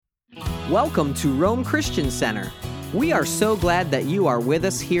Welcome to Rome Christian Center. We are so glad that you are with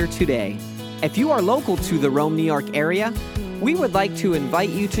us here today. If you are local to the Rome, New York area, we would like to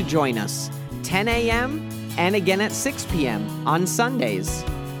invite you to join us 10 a.m. and again at 6 p.m. on Sundays.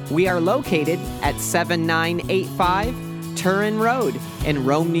 We are located at 7985 Turin Road in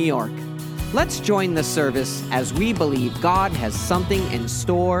Rome, New York. Let's join the service as we believe God has something in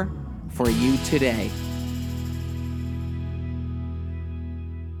store for you today.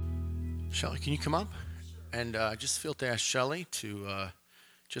 Shelly, can you come up? And I just feel to ask Shelly to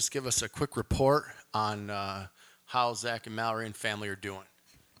just give us a quick report on how Zach and Mallory and family are doing.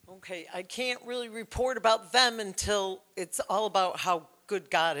 Okay, I can't really report about them until it's all about how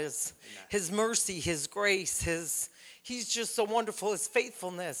good God is. Amen. His mercy, His grace, He's just so wonderful, His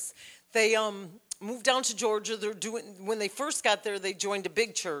faithfulness. They moved down to Georgia. When they first got there, they joined a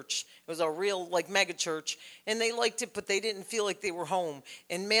big church. It was a real mega church, and they liked it, but they didn't feel like they were home.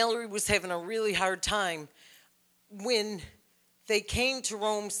 And Mallory was having a really hard time. When they came to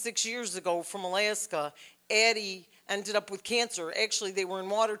Rome 6 years ago from Alaska, Addie ended up with cancer. Actually, they were in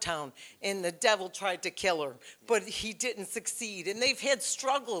Watertown, and the devil tried to kill her, but he didn't succeed. And they've had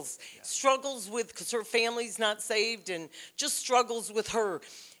struggles with, because her family's not saved, and just struggles with her.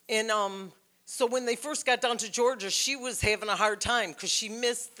 And so when they first got down to Georgia, she was having a hard time because she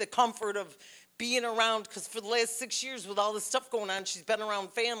missed the comfort of being around, because for the last 6 years with all this stuff going on, she's been around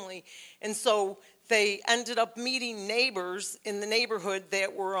family. And so they ended up meeting neighbors in the neighborhood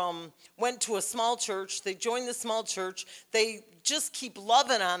that were went to a small church. They joined the small church. They just keep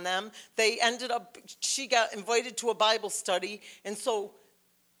loving on them. She got invited to a Bible study. And so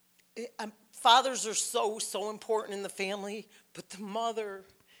fathers are so important in the family, but the mother,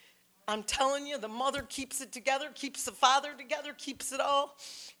 I'm telling you, the mother keeps it together, keeps the father together, keeps it all.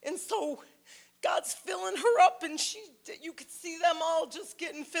 And so God's filling her up, and you could see them all just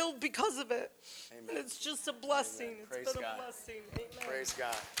getting filled because of it. Amen. And it's just a blessing. Amen. It's been a blessing. Amen. Praise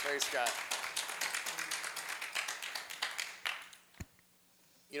God. Praise God.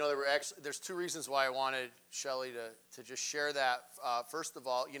 You know, there's two reasons why I wanted Shelly to just share that. First of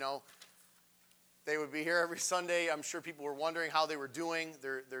all, you know, they would be here every Sunday. I'm sure people were wondering how they were doing.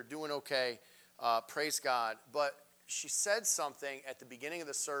 They're doing okay. Praise God. But she said something at the beginning of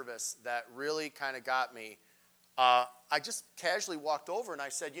the service that really kind of got me. I just casually walked over and I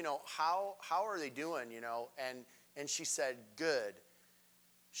said, you know, how are they doing, you know? And she said, good.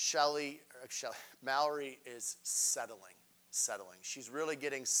 Mallory is settling. She's really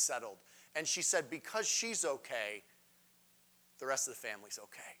getting settled. And she said, because she's okay, the rest of the family's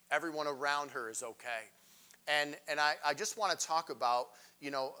okay. Everyone around her is okay. And I just want to talk about,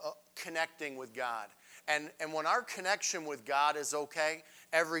 you know, connecting with God. And when our connection with God is okay,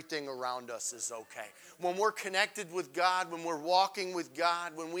 everything around us is okay. When we're connected with God, when we're walking with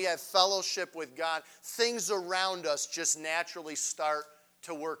God, when we have fellowship with God, things around us just naturally start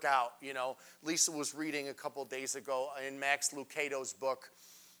to work out. You know, Lisa was reading a couple days ago in Max Lucado's book,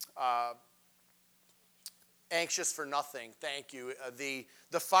 Anxious for Nothing. Thank you.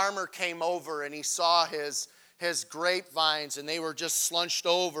 The farmer came over and he saw his grapevines, and they were just slunched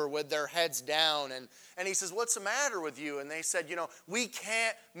over with their heads down. And he says, what's the matter with you? And they said, you know, we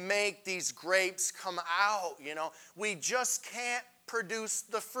can't make these grapes come out. You know, we just can't produce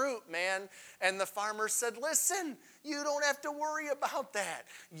the fruit, man. And the farmer said, listen, you don't have to worry about that.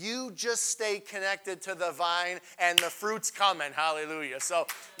 You just stay connected to the vine and the fruit's coming. Hallelujah. So,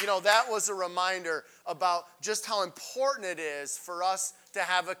 you know, that was a reminder about just how important it is for us to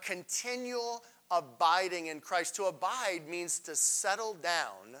have a continual abiding in Christ. To abide means to settle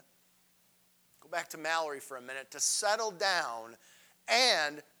down. Go back to Mallory for a minute. To settle down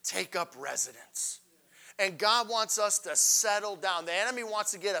and take up residence. And God wants us to settle down. The enemy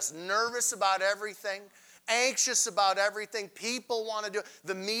wants to get us nervous about everything, anxious about everything. People want to do it.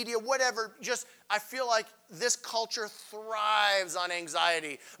 The media, whatever. Just, I feel like this culture thrives on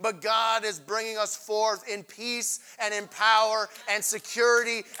anxiety. But God is bringing us forth in peace and in power and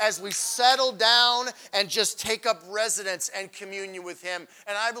security as we settle down and just take up residence and communion with Him.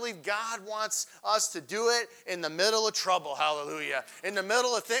 And I believe God wants us to do it in the middle of trouble. Hallelujah. In the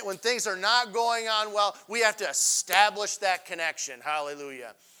middle of when things are not going on well, we have to establish that connection.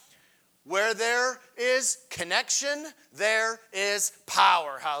 Hallelujah. Where there is connection, there is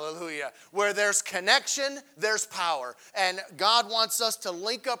power. Hallelujah. Where there's connection, there's power. And God wants us to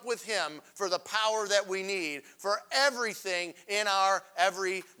link up with Him for the power that we need for everything in our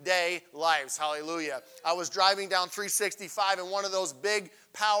everyday lives. Hallelujah. I was driving down 365 and one of those big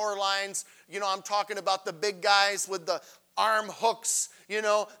power lines, you know, I'm talking about the big guys with the arm hooks,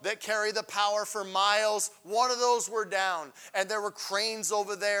 that carry the power for miles. One of those were down. And there were cranes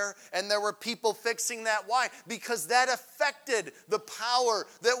over there, and there were people fixing that. Why? Because that affected the power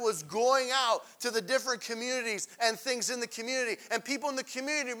that was going out to the different communities and things in the community. And people in the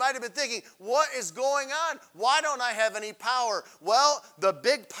community might have been thinking, what is going on? Why don't I have any power? Well, the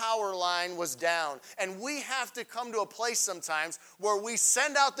big power line was down. And we have to come to a place sometimes where we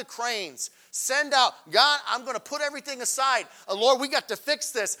send out the cranes. Send out, God, I'm going to put everything aside. Lord, we got to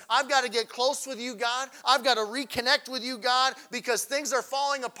fix this. I've got to get close with you, God. I've got to reconnect with you, God, because things are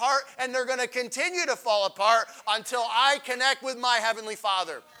falling apart and they're going to continue to fall apart until I connect with my Heavenly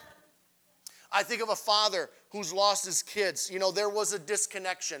Father. I think of a father who's lost his kids. There was a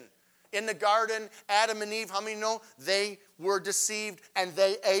disconnection. In the garden, Adam and Eve, how many know? They were deceived and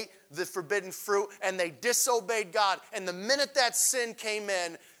they ate the forbidden fruit and they disobeyed God. And the minute that sin came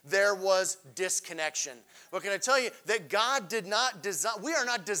in, there was disconnection. But can I tell you that God did not design, we are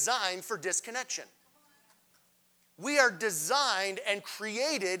not designed for disconnection. We are designed and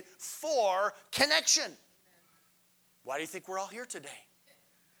created for connection. Why do you think we're all here today?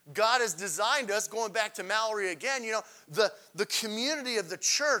 God has designed us, going back to Mallory again, the community of the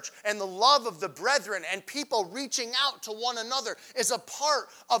church and the love of the brethren and people reaching out to one another is a part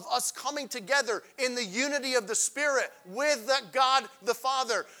of us coming together in the unity of the Spirit with God the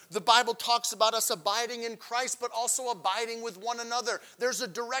Father. The Bible talks about us abiding in Christ, but also abiding with one another. There's a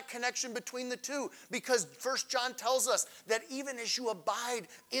direct connection between the two because 1 John tells us that even as you abide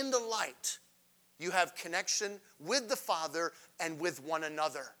in the light, you have connection with the Father and with one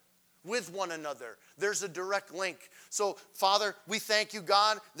another. With one another. There's a direct link. So, Father, we thank you,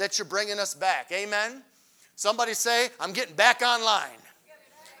 God, that you're bringing us back. Amen? Somebody say, I'm getting back online.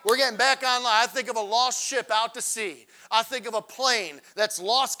 We're getting back online. I think of a lost ship out to sea. I think of a plane that's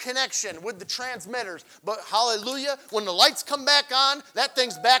lost connection with the transmitters. But hallelujah, when the lights come back on, that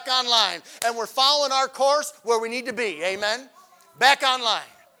thing's back online. And we're following our course where we need to be. Amen? Back online.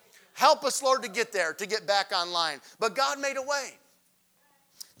 Help us, Lord, to get there, to get back online. But God made a way.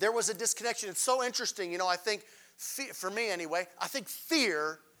 There was a disconnection. It's so interesting. I think, for me anyway, I think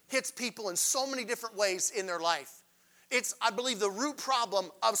fear hits people in so many different ways in their life. It's, I believe, the root problem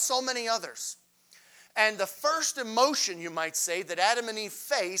of so many others. And the first emotion, you might say, that Adam and Eve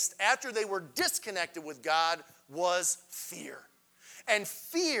faced after they were disconnected with God was fear. And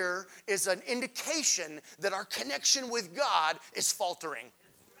fear is an indication that our connection with God is faltering.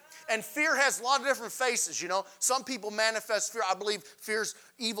 And fear has a lot of different faces, Some people manifest fear. I believe fear's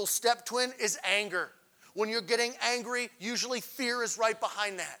evil step twin is anger. When you're getting angry, usually fear is right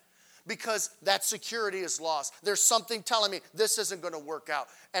behind that because that security is lost. There's something telling me this isn't going to work out,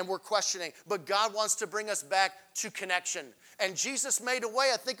 and we're questioning. But God wants to bring us back to connection. And Jesus made a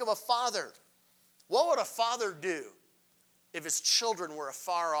way. I think of a father. What would a father do if his children were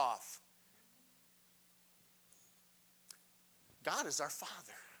afar off? God is our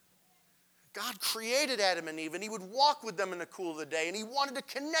Father. God created Adam and Eve, and he would walk with them in the cool of the day, and he wanted to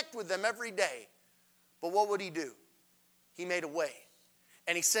connect with them every day. But what would he do? He made a way.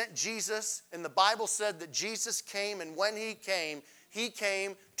 And he sent Jesus, and the Bible said that Jesus came, and when he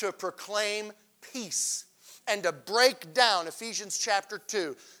came to proclaim peace and to break down, Ephesians chapter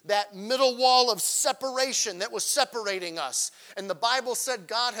 2, that middle wall of separation that was separating us. And the Bible said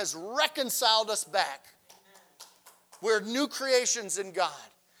God has reconciled us back. We're new creations in God.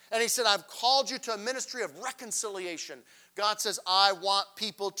 And he said, I've called you to a ministry of reconciliation. God says, I want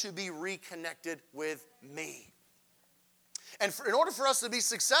people to be reconnected with me. And in order for us to be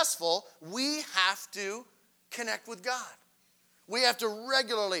successful, we have to connect with God. We have to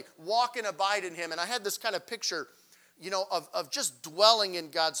regularly walk and abide in him. And I had this kind of picture, of just dwelling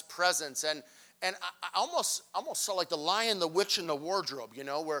in God's presence. And I almost saw like the Lion, the Witch, and the Wardrobe,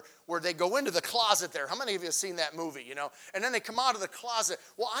 where they go into the closet there. How many of you have seen that movie, And then they come out of the closet.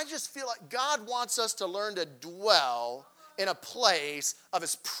 Well, I just feel like God wants us to learn to dwell in a place of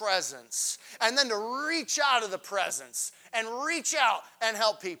his presence. And then to reach out of the presence. And reach out and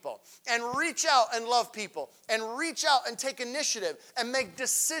help people. And reach out and love people. And reach out and take initiative. And make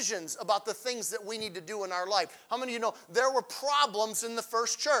decisions about the things that we need to do in our life. How many of you know there were problems in the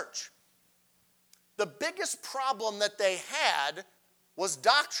first church? The biggest problem that they had was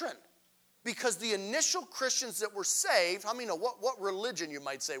doctrine. Because the initial Christians that were saved, how many know what religion, you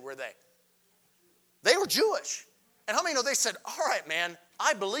might say, were they? They were Jewish. And how many know they said, all right, man,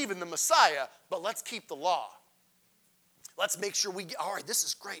 I believe in the Messiah, but let's keep the law. Let's make sure all right, this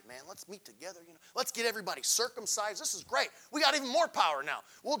is great, man. Let's meet together. Let's get everybody circumcised. This is great. We got even more power now.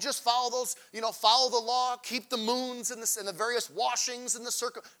 We'll just follow those, follow the law, keep the moons and the various washings and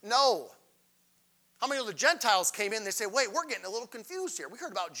the No. How many of the Gentiles came in? They say, wait, we're getting a little confused here. We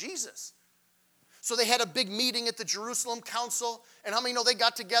heard about Jesus. So they had a big meeting at the Jerusalem Council. And how many know they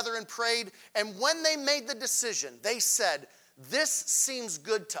got together and prayed? And when they made the decision, they said, this seems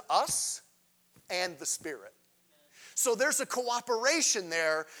good to us and the Spirit. So there's a cooperation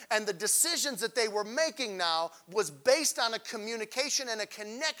there, and the decisions that they were making now was based on a communication and a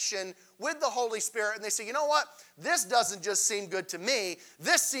connection with the Holy Spirit. And they say, you know what? This doesn't just seem good to me.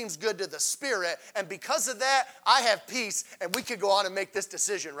 This seems good to the Spirit. And because of that, I have peace, and we can go on and make this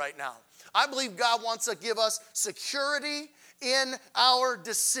decision right now. I believe God wants to give us security in our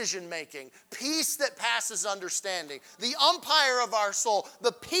decision making, peace that passes understanding, the umpire of our soul,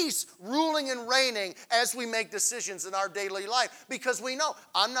 the peace ruling and reigning as we make decisions in our daily life. Because we know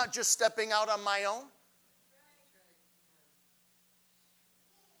I'm not just stepping out on my own.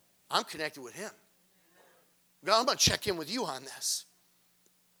 I'm connected with Him. God, I'm going to check in with you on this.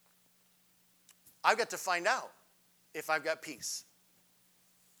 I've got to find out if I've got peace.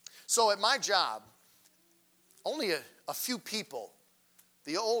 So at my job, only a few people,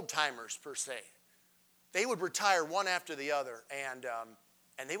 the old timers per se, they would retire one after the other, and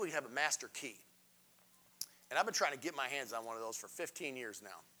they would have a master key. And I've been trying to get my hands on one of those for 15 years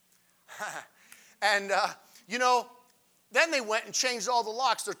now. And, then they went and changed all the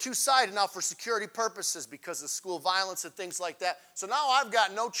locks. They're two-sided now for security purposes because of school violence and things like that. So now I've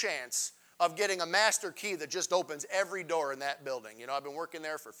got no chance of getting a master key that just opens every door in that building. I've been working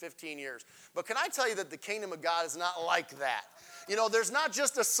there for 15 years. But can I tell you that the kingdom of God is not like that? There's not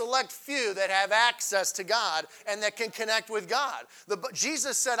just a select few that have access to God and that can connect with God.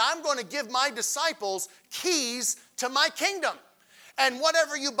 Jesus said, I'm going to give my disciples keys to my kingdom. And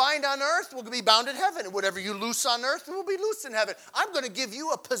whatever you bind on earth will be bound in heaven. And whatever you loose on earth will be loosed in heaven. I'm going to give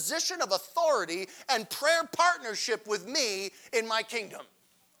you a position of authority and prayer partnership with me in my kingdom.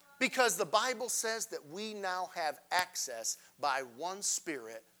 Because the Bible says that we now have access by one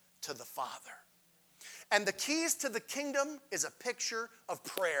Spirit to the Father. And the keys to the kingdom is a picture of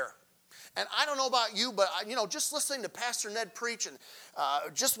prayer. And I don't know about you, but just listening to Pastor Ned preach and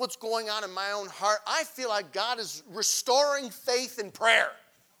just what's going on in my own heart, I feel like God is restoring faith in prayer.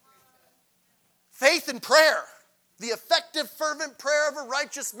 Faith in prayer. The effective, fervent prayer of a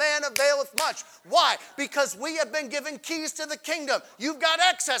righteous man availeth much. Why? Because we have been given keys to the kingdom. You've got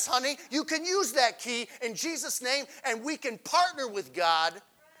access, honey. You can use that key in Jesus' name, and we can partner with God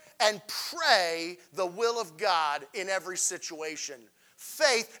and pray the will of God in every situation.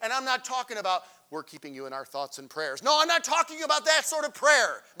 Faith, and I'm not talking about we're keeping you in our thoughts and prayers. No, I'm not talking about that sort of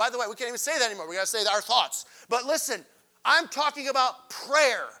prayer. By the way, we can't even say that anymore. We got to say our thoughts. But listen, I'm talking about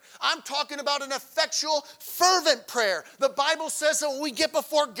prayer. I'm talking about an effectual, fervent prayer. The Bible says that when we get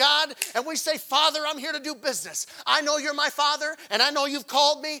before God and we say, Father, I'm here to do business. I know you're my Father, and I know you've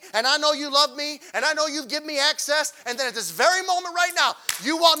called me, and I know you love me, and I know you've given me access, and then at this very moment right now,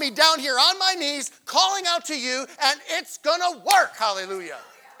 you want me down here on my knees, calling out to you, and it's going to work. Hallelujah.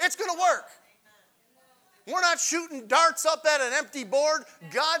 It's going to work. We're not shooting darts up at an empty board.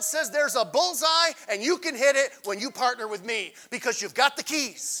 God says there's a bullseye, and you can hit it when you partner with me because you've got the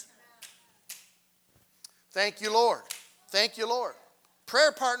keys. Thank you, Lord. Thank you, Lord.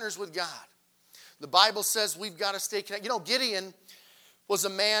 Prayer partners with God. The Bible says we've got to stay connected. Gideon was a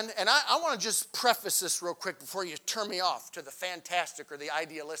man, and I want to just preface this real quick before you turn me off to the fantastic or the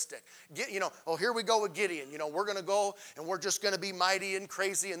idealistic. Here we go with Gideon. We're going to go and we're just going to be mighty and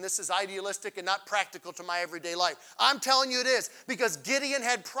crazy, and this is idealistic and not practical to my everyday life. I'm telling you it is, because Gideon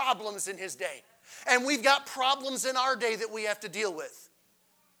had problems in his day, and we've got problems in our day that we have to deal with.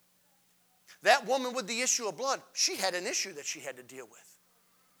 That woman with the issue of blood, she had an issue that she had to deal with.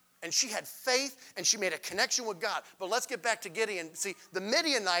 And she had faith, and she made a connection with God. But let's get back to Gideon. See, the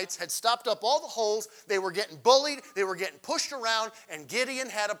Midianites had stopped up all the holes. They were getting bullied. They were getting pushed around. And Gideon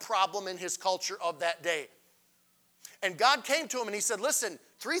had a problem in his culture of that day. And God came to him, and he said, listen,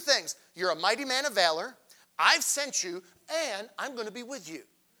 3 things. You're a mighty man of valor. I've sent you, and I'm going to be with you.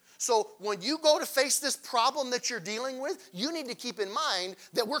 So when you go to face this problem that you're dealing with, you need to keep in mind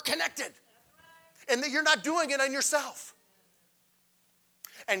that we're connected. And that you're not doing it on yourself.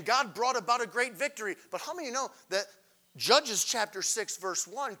 And God brought about a great victory. But how many of you know that Judges chapter 6 verse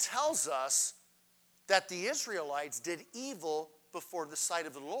 1 tells us that the Israelites did evil before the sight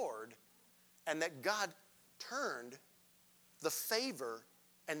of the Lord, and that God turned the favor,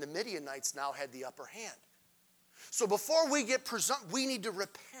 and the Midianites now had the upper hand. So before we get presumptuous, we need to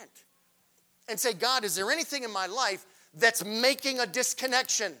repent and say, God, is there anything in my life that's making a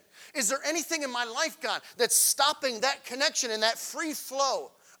disconnection? Is there anything in my life, God, that's stopping that connection and that free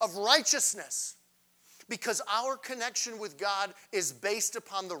flow of righteousness? Because our connection with God is based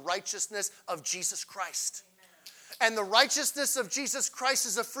upon the righteousness of Jesus Christ. And the righteousness of Jesus Christ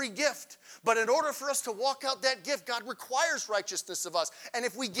is a free gift. But in order for us to walk out that gift, God requires righteousness of us. And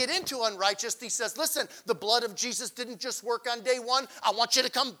if we get into unrighteousness, he says, listen, the blood of Jesus didn't just work on day one. I want you to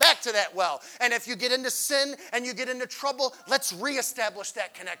come back to that well. And if you get into sin and you get into trouble, let's reestablish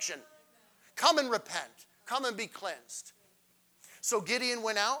that connection. Come and repent. Come and be cleansed. So Gideon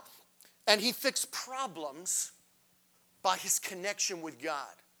went out and he fixed problems by his connection with God.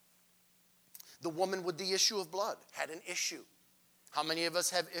 The woman with the issue of blood had an issue. How many of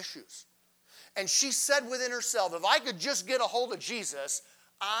us have issues? And she said within herself, if I could just get a hold of Jesus,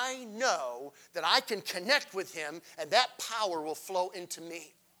 I know that I can connect with him and that power will flow into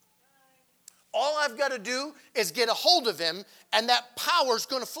me. All I've got to do is get a hold of him and that power is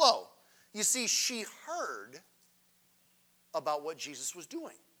going to flow. You see, she heard about what Jesus was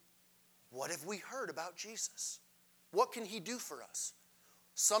doing. What have we heard about Jesus? What can he do for us?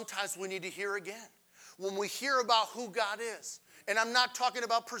 Sometimes we need to hear again. When we hear about who God is, and I'm not talking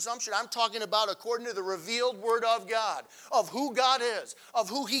about presumption, I'm talking about according to the revealed word of God, of who God is, of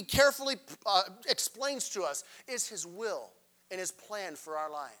who he carefully explains to us, is his will and his plan for our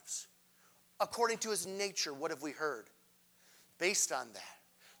lives. According to his nature, what have we heard? Based on that,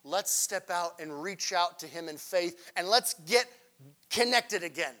 let's step out and reach out to him in faith, and let's get connected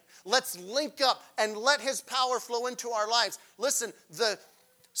again. Let's link up and let his power flow into our lives. Listen, the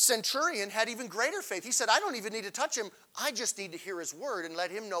centurion had even greater faith. He said, I don't even need to touch him. I just need to hear his word and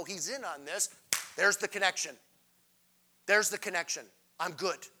let him know he's in on this. There's the connection. There's the connection. I'm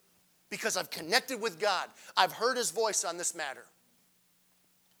good because I've connected with God. I've heard his voice on this matter.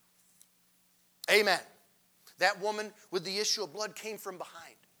 Amen. That woman with the issue of blood came from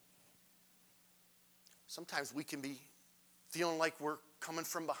behind. Sometimes we can be feeling like we're coming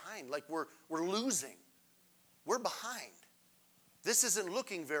from behind, like we're losing. We're behind. This isn't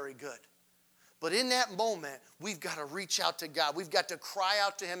looking very good. But in that moment, we've got to reach out to God. We've got to cry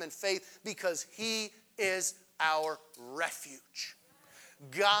out to him in faith because he is our refuge.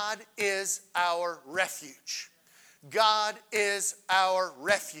 God is our refuge. God is our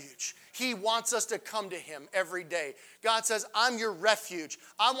refuge. He wants us to come to him every day. God says, I'm your refuge.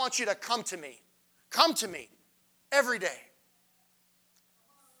 I want you to come to me. Come to me every day.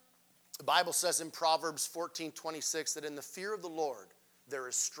 The Bible says in Proverbs 14:26 that in the fear of the Lord there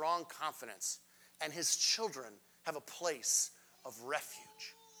is strong confidence, and his children have a place of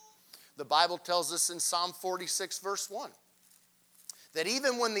refuge. The Bible tells us in Psalm 46 verse 1 that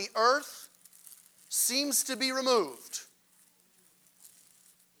even when the earth seems to be removed,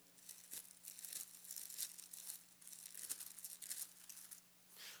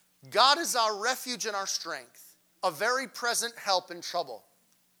 God is our refuge and our strength, a very present help in trouble.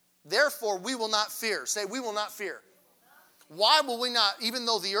 Therefore, we will not fear. Say, we will not fear. Why will we not, even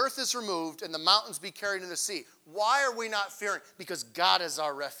though the earth is removed and the mountains be carried into the sea? Why are we not fearing? Because God is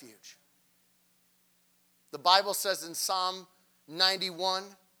our refuge. The Bible says in Psalm 91,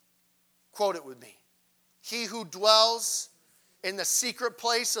 quote it with me. He who dwells in the secret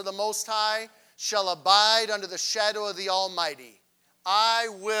place of the Most High shall abide under the shadow of the Almighty. I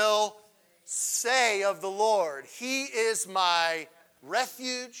will say of the Lord, he is my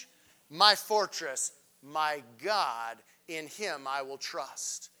refuge, my fortress, my God, in him I will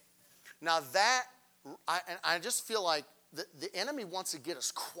trust. Now that, I just feel like the enemy wants to get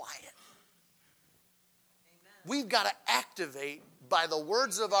us quiet. Amen. We've got to activate by the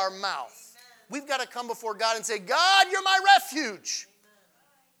words of our mouth. Amen. We've got to come before God and say, God, you're my refuge.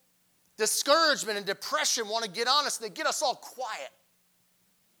 Amen. Discouragement and depression want to get on us and they get us all quiet.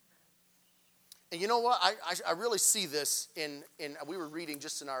 And you know what? I really see this in we were reading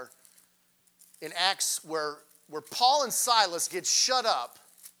just in Acts where Paul and Silas get shut up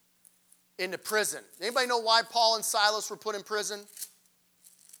into prison. Anybody know why Paul and Silas were put in prison?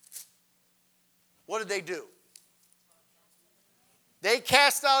 What did they do? They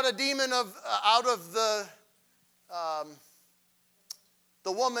cast out a demon out of the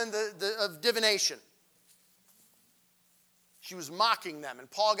woman of divination. She was mocking them,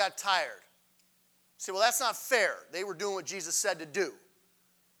 and Paul got tired. Say, well, that's not fair. They were doing what Jesus said to do.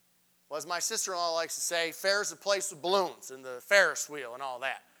 Well, as my sister-in-law likes to say, fair is a place with balloons and the Ferris wheel and all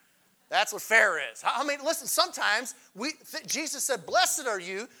that. That's what fair is. I mean, listen, sometimes Jesus said, blessed are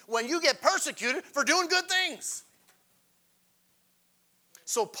you when you get persecuted for doing good things.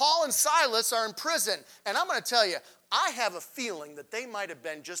 So Paul and Silas are in prison. And I'm going to tell you, I have a feeling that they might have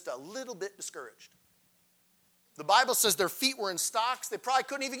been just a little bit discouraged. The Bible says their feet were in stocks. They probably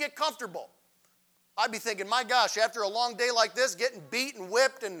couldn't even get comfortable. I'd be thinking, my gosh, after a long day like this, getting beat and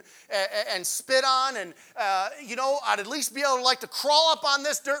whipped and spit on, and I'd at least be able to crawl up on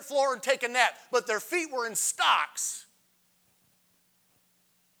this dirt floor and take a nap. But their feet were in stocks.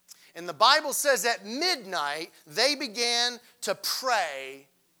 And the Bible says at midnight, they began to pray,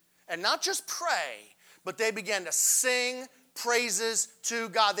 and not just pray, but they began to sing praises to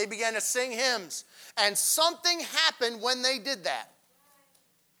God. They began to sing hymns. And something happened when they did that.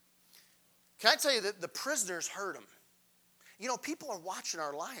 Can I tell you that the prisoners heard them? People are watching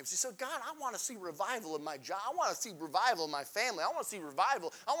our lives. You say, God, I want to see revival in my job. I want to see revival in my family. I want to see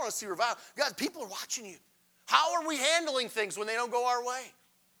revival. I want to see revival. God, people are watching you. How are we handling things when they don't go our way?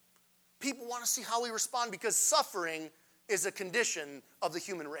 People want to see how we respond, because suffering is a condition of the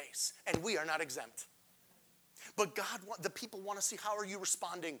human race, and we are not exempt. But the people want to see, how are you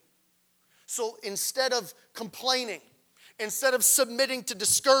responding? So instead of complaining, instead of submitting to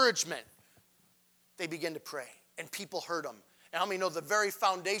discouragement, they began to pray, and people heard them. And how many know the very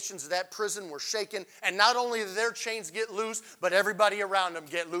foundations of that prison were shaken? And not only did their chains get loose, but everybody around them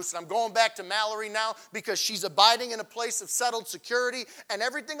get loose. And I'm going back to Mallory now, because she's abiding in a place of settled security, and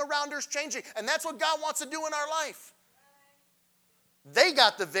everything around her is changing. And that's what God wants to do in our life. They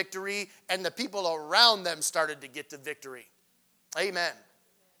got the victory, and the people around them started to get the victory. Amen.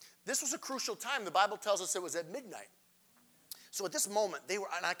 This was a crucial time. The Bible tells us it was at midnight. So at this moment,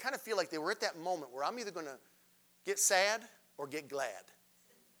 and I kind of feel like they were at that moment where I'm either going to get sad or get glad.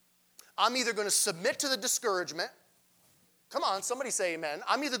 I'm either going to submit to the discouragement. Come on, somebody say amen.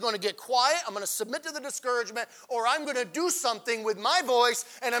 I'm either going to get quiet, I'm going to submit to the discouragement, or I'm going to do something with my voice,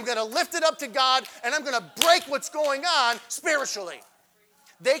 and I'm going to lift it up to God, and I'm going to break what's going on spiritually.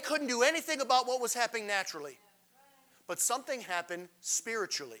 They couldn't do anything about what was happening naturally. But something happened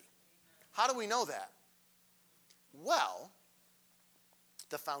spiritually. How do we know that? Well,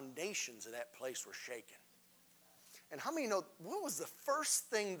 the foundations of that place were shaken. And how many know, what was the first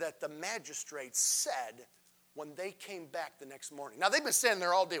thing that the magistrates said when they came back the next morning? Now, they've been standing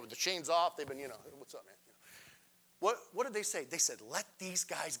there all day with the chains off. They've been, what's up, man? What did they say? They said, let these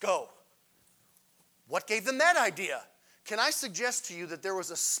guys go. What gave them that idea? Can I suggest to you that there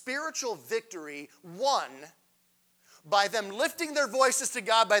was a spiritual victory won by them lifting their voices to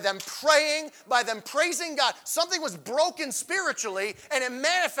God, by them praying, by them praising God? Something was broken spiritually, and it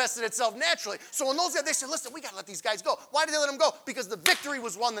manifested itself naturally. So when those guys, they said, listen, we got to let these guys go. Why did they let them go? Because the victory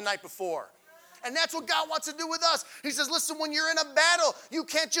was won the night before. And that's what God wants to do with us. He says, listen, when you're in a battle, you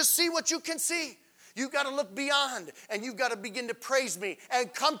can't just see what you can see. You've got to look beyond, and you've got to begin to praise me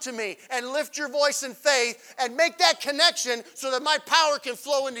and come to me and lift your voice in faith and make that connection so that my power can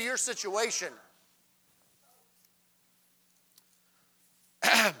flow into your situation.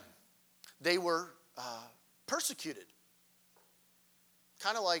 They were persecuted,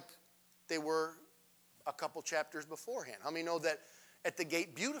 kind of like they were a couple chapters beforehand. How many know that at the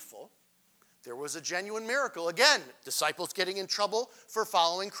Gate Beautiful, there was a genuine miracle? Again, disciples getting in trouble for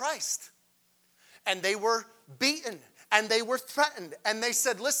following Christ. And they were beaten, and they were threatened, and they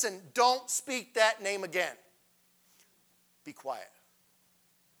said, listen, don't speak that name again. Be quiet.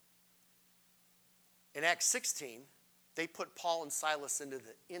 In Acts 16, they put Paul and Silas into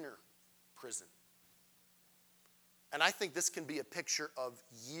the inner prison. And I think this can be a picture of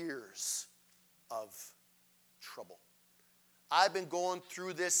years of trouble. I've been going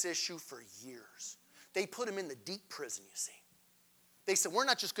through this issue for years. They put him in the deep prison, you see. They said, we're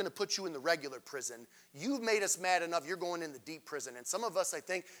not just going to put you in the regular prison. You've made us mad enough. You're going in the deep prison. And some of us, I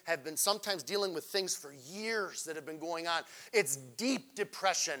think, have been sometimes dealing with things for years that have been going on. It's deep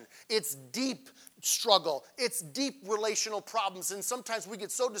depression. It's deep struggle. It's deep relational problems. And sometimes we get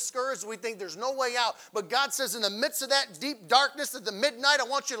so discouraged we think there's no way out. But God says in the midst of that deep darkness at the midnight, I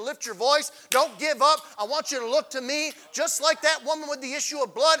want you to lift your voice. Don't give up. I want you to look to me. Just like that woman with the issue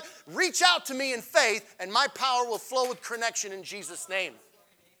of blood, reach out to me in faith, and my power will flow with connection in Jesus' name.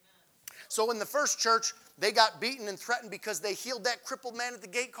 So in the first church, they got beaten and threatened because they healed that crippled man at the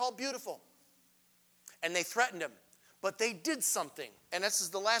gate called Beautiful. And they threatened him. But they did something. And this is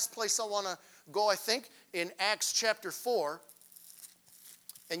the last place I want to go, I think, in Acts chapter 4.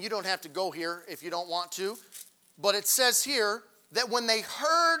 And you don't have to go here if you don't want to. But it says here that when they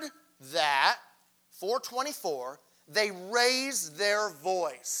heard that, 4:24, they raised their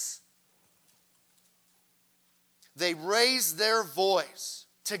voice. They raised their voice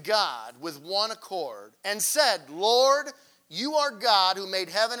to God with one accord and said, Lord, you are God who made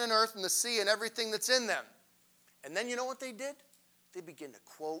heaven and earth and the sea and everything that's in them. And then you know what they did? They began to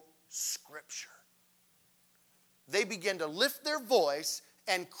quote Scripture. They began to lift their voice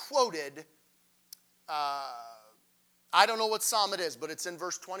and quoted I don't know what psalm it is, but it's in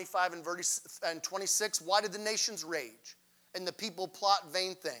verse 25 and 26. Why did the nations rage and the people plot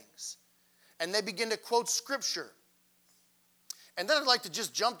vain things? And they begin to quote scripture. And then I'd like to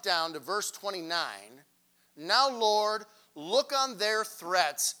just jump down to verse 29. Now, Lord, look on their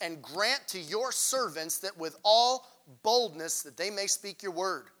threats and grant to your servants that with all boldness that they may speak your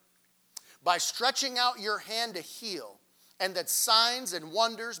word, by stretching out your hand to heal, and that signs and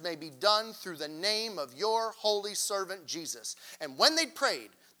wonders may be done through the name of your holy servant Jesus. And when they prayed,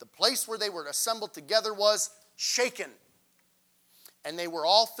 the place where they were assembled together was shaken. And they were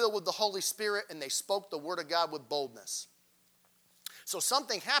all filled with the Holy Spirit, and they spoke the word of God with boldness. So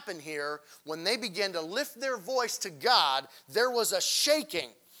something happened here when they began to lift their voice to God. There was a shaking.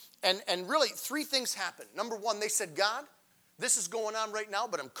 And really, three things happened. Number one, they said, God, this is going on right now,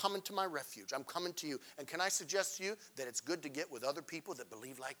 but I'm coming to my refuge. I'm coming to you. And can I suggest to you that it's good to get with other people that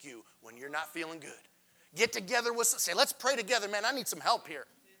believe like you when you're not feeling good? Get together with, say, let's pray together. Man, I need some help here.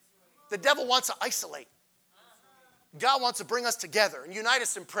 The devil wants to isolate. God wants to bring us together and unite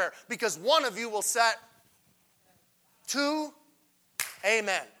us in prayer, because one of you will set two.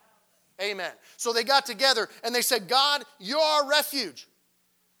 Amen. Amen. So they got together and they said, God, you're our refuge.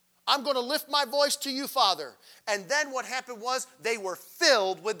 I'm going to lift my voice to you, Father. And then what happened was they were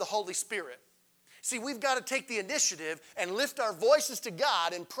filled with the Holy Spirit. See, we've got to take the initiative and lift our voices to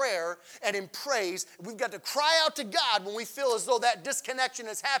God in prayer and in praise. We've got to cry out to God when we feel as though that disconnection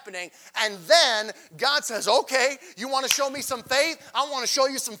is happening. And then God says, okay, you want to show me some faith? I want to show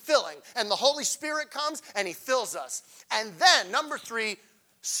you some filling. And the Holy Spirit comes and he fills us. And then, number three,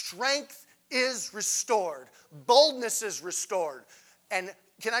 strength is restored. Boldness is restored. And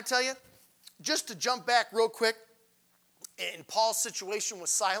can I tell you, just to jump back real quick, in Paul's situation with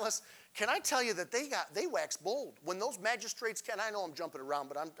Silas, can I tell you that they waxed bold. When those magistrates I know I'm jumping around,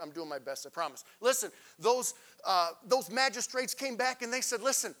 but I'm doing my best, I promise. Listen, those magistrates came back and they said,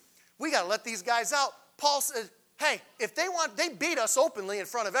 listen, we got to let these guys out. Paul said, hey, if they beat us openly in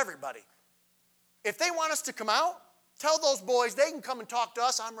front of everybody. If they want us to come out, tell those boys they can come and talk to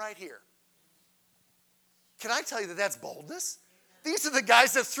us. I'm right here. Can I tell you that that's boldness? These are the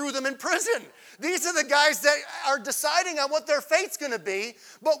guys that threw them in prison. These are the guys that are deciding on what their fate's going to be.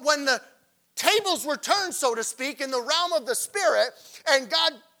 But when the tables were turned, so to speak, in the realm of the Spirit, and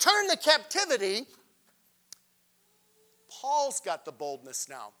God turned the captivity, Paul's got the boldness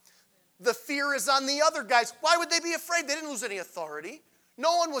now. The fear is on the other guys. Why would they be afraid? They didn't lose any authority.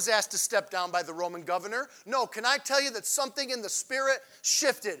 No one was asked to step down by the Roman governor. No, can I tell you that something in the Spirit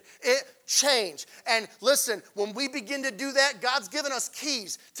shifted? It changed. And listen, when we begin to do that, God's given us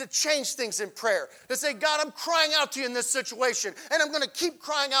keys to change things in prayer. To say, God, I'm crying out to you in this situation, and I'm going to keep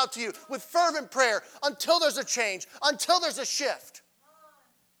crying out to you with fervent prayer until there's a change, until there's a shift.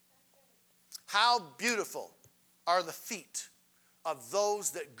 How beautiful are the feet of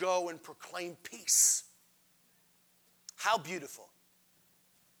those that go and proclaim peace. How beautiful.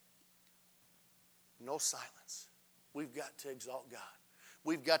 No silence. We've got to exalt God.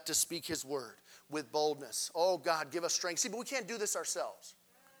 We've got to speak his word with boldness. Oh, God, give us strength. See, but we can't do this ourselves.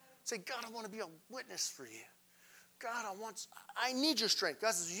 Say, God, I want to be a witness for you. God, I need your strength.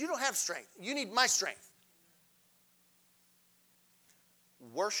 God says, you don't have strength. You need my strength.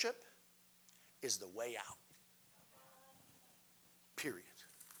 Worship is the way out. Period.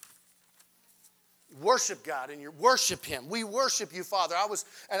 Worship God and you worship him. We worship you, Father.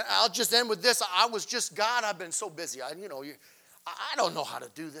 And I'll just end with this. God, I've been so busy. I don't know how to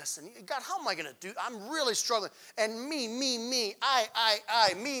do this. And God, how am I going to do? I'm really struggling. And me,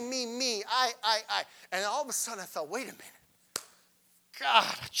 I, me, I. And all of a sudden I thought, wait a minute. God,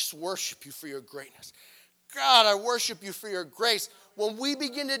 I just worship you for your greatness. God, I worship you for your grace. When we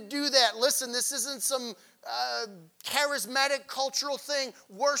begin to do that, listen, this isn't some charismatic cultural thing.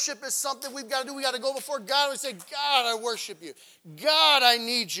 Worship is something we've got to do. We got to go before God and say, God, I worship you. God, I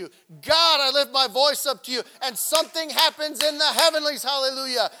need you. God, I lift my voice up to you. And something happens in the heavenlies.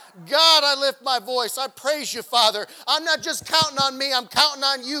 Hallelujah. God, I lift my voice. I praise you, Father. I'm not just counting on me. I'm counting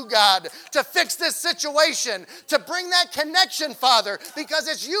on you, God, to fix this situation, to bring that connection, Father, because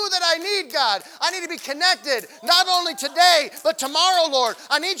it's you that I need, God. I need to be connected, not only today, but tomorrow, Lord.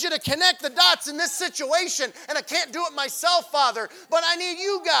 I need you to connect the dots in this situation. And I can't do it myself, Father, but I need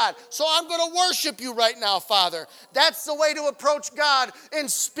you, God. So I'm going to worship you right now, Father. That's the way to approach God in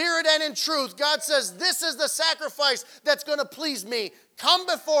spirit and in truth. God says, this is the sacrifice that's going to please me. Come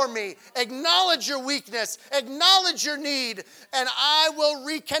before me, acknowledge your weakness, acknowledge your need, and I will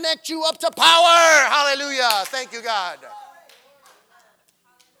reconnect you up to power. Hallelujah. Thank you, God.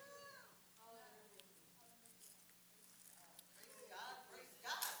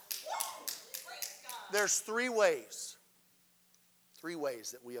 There's three ways 3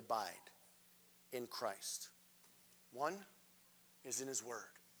 ways that we abide in Christ. One is in his word.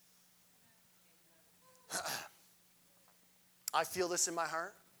 I feel this in my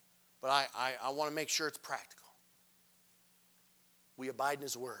heart, but I want to make sure it's practical. We abide in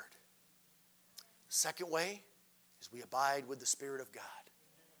his word. The second way is we abide with the Spirit of God.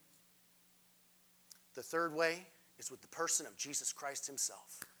 The third way is with the person of Jesus Christ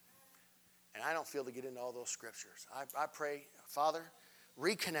himself. And I don't feel to get into all those scriptures. I pray, Father,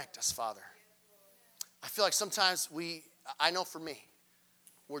 reconnect us, Father. I feel like sometimes I know for me,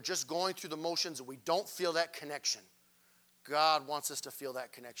 we're just going through the motions and we don't feel that connection. God wants us to feel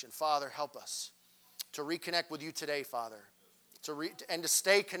that connection. Father, help us to reconnect with you today, Father, and to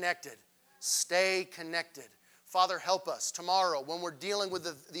stay connected. Stay connected. Father, help us tomorrow when we're dealing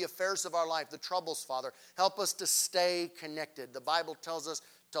with the affairs of our life, the troubles, Father. Help us to stay connected. The Bible tells us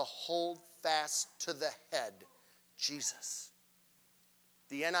to hold fast to the head, Jesus.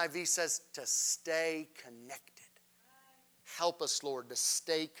 The NIV says to stay connected. Help us, Lord, to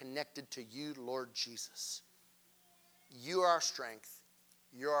stay connected to you, Lord Jesus. You are our strength.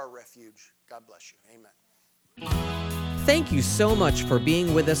 You're our refuge. God bless you. Amen. Thank you so much for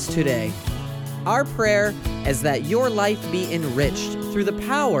being with us today. Our prayer is that your life be enriched through the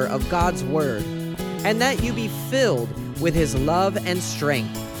power of God's Word, and that you be filled with His love and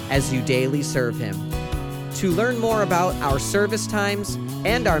strength as you daily serve Him. To learn more about our service times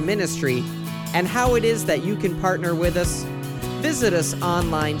and our ministry, and how it is that you can partner with us, visit us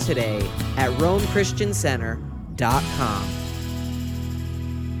online today at RomeChristianCenter.com.